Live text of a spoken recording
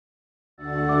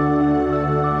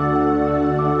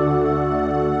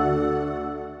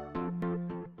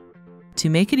To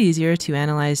make it easier to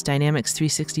analyze Dynamics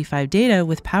 365 data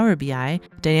with Power BI,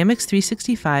 Dynamics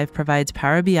 365 provides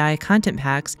Power BI content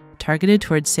packs targeted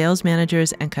towards sales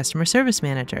managers and customer service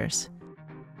managers.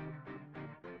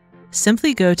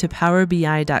 Simply go to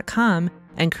powerbi.com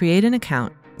and create an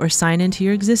account or sign into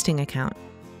your existing account.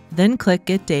 Then click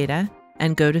Get Data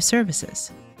and go to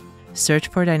Services. Search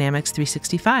for Dynamics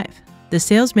 365. The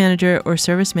Sales Manager or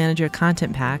Service Manager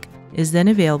content pack is then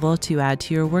available to add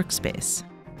to your workspace.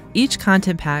 Each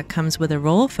content pack comes with a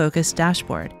role-focused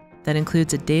dashboard that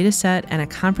includes a data set and a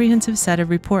comprehensive set of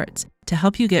reports to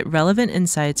help you get relevant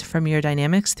insights from your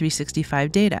Dynamics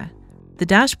 365 data. The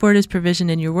dashboard is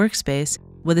provisioned in your workspace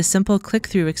with a simple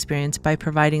click-through experience by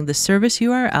providing the service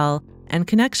URL and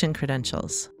connection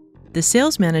credentials. The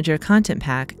Sales Manager content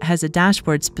pack has a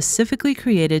dashboard specifically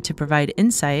created to provide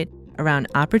insight around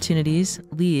opportunities,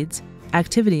 leads,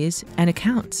 activities, and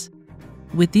accounts.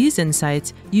 With these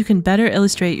insights, you can better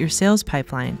illustrate your sales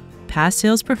pipeline, past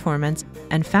sales performance,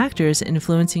 and factors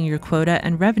influencing your quota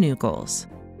and revenue goals.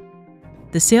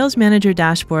 The Sales Manager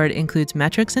dashboard includes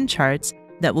metrics and charts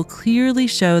that will clearly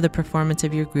show the performance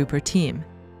of your group or team.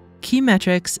 Key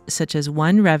metrics such as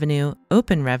won revenue,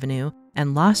 open revenue,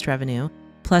 and lost revenue,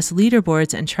 plus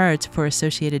leaderboards and charts for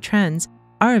associated trends,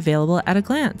 are available at a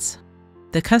glance.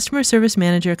 The Customer Service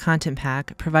Manager content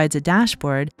pack provides a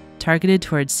dashboard targeted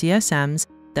towards CSMs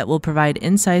that will provide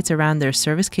insights around their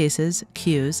service cases,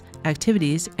 queues,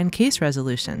 activities, and case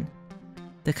resolution.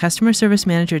 The Customer Service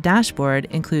Manager dashboard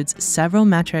includes several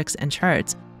metrics and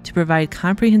charts to provide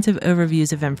comprehensive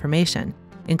overviews of information,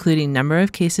 including number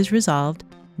of cases resolved,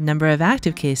 number of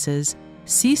active cases,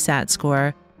 CSAT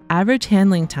score, average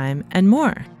handling time, and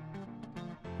more.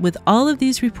 With all of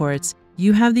these reports,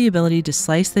 you have the ability to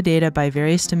slice the data by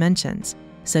various dimensions,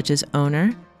 such as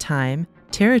owner, time,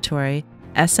 territory,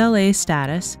 SLA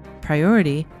status,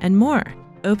 priority, and more,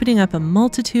 opening up a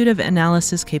multitude of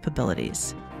analysis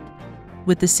capabilities.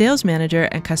 With the Sales Manager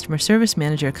and Customer Service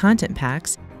Manager content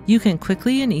packs, you can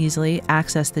quickly and easily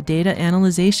access the data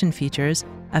analyzation features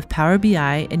of Power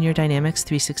BI in your Dynamics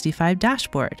 365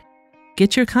 dashboard.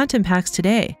 Get your content packs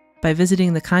today by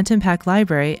visiting the Content Pack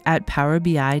Library at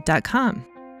powerbi.com.